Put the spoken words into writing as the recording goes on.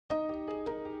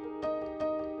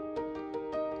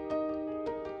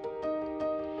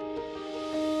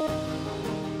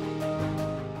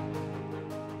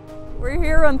We're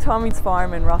here on Tommy's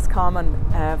farm in Roscommon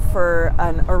for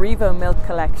an Arrivo milk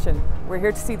collection. We're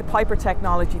here to see the Piper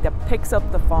technology that picks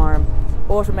up the farm,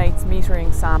 automates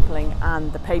metering, sampling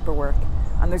and the paperwork.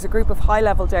 And there's a group of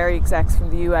high-level dairy execs from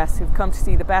the US who've come to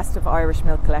see the best of Irish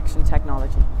milk collection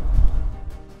technology.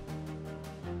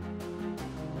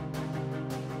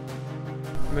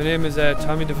 My name is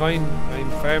Tommy Devine. I'm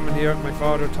farming here with my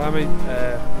father Tommy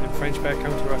in Frenchbeck,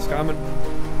 County Roscommon.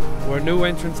 We're new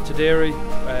entrants to dairy.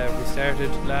 We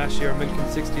started last year milking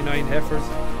 69 heifers,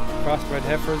 crossbred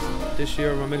heifers. This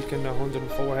year we're milking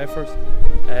 104 heifers.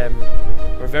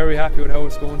 We're very happy with how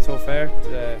it's going so far.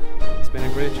 It's been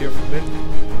a great year for milk.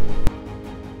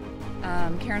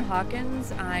 Karen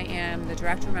Hawkins. I am the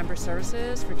Director of Member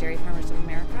Services for Dairy Farmers of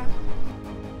America.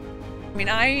 I mean,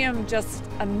 I am just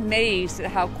amazed at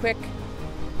how quick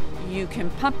you can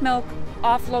pump milk,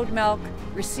 offload milk,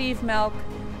 receive milk.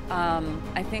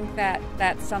 I think that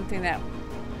that's something that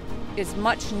is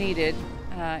much needed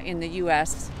in the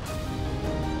US.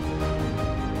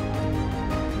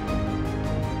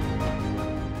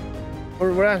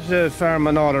 We're at the farm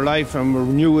in all our life and we're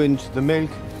new into the milk,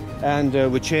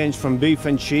 and we changed from beef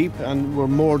and sheep, and we're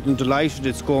more than delighted.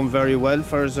 It's going very well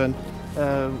for us, and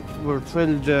we're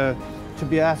thrilled to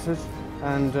be at it,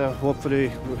 and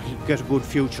hopefully we'll get a good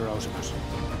future out of it.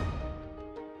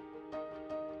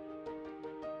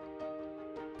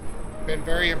 Been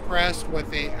very impressed with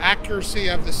the accuracy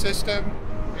of the system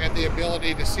and the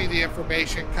ability to see the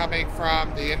information coming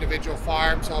from the individual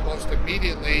farms almost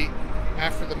immediately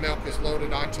after the milk is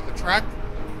loaded onto the truck,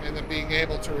 and then being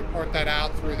able to report that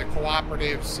out through the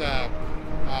cooperative's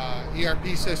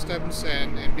ERP systems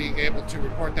and being able to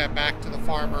report that back to the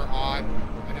farmer on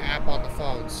an app on the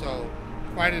phone. So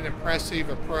quite an impressive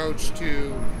approach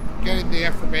to getting the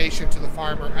information to the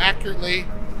farmer accurately,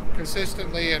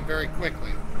 consistently, and very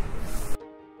quickly.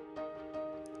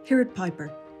 Here at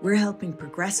Piper, we're helping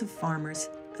progressive farmers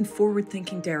and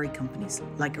forward-thinking dairy companies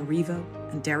like Arrivo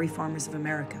and Dairy Farmers of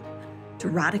America to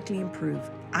radically improve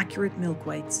accurate milk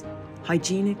weights,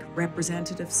 hygienic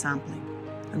representative sampling,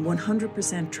 and 100%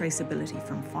 traceability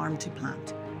from farm to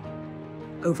plant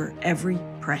over every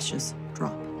precious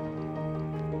drop.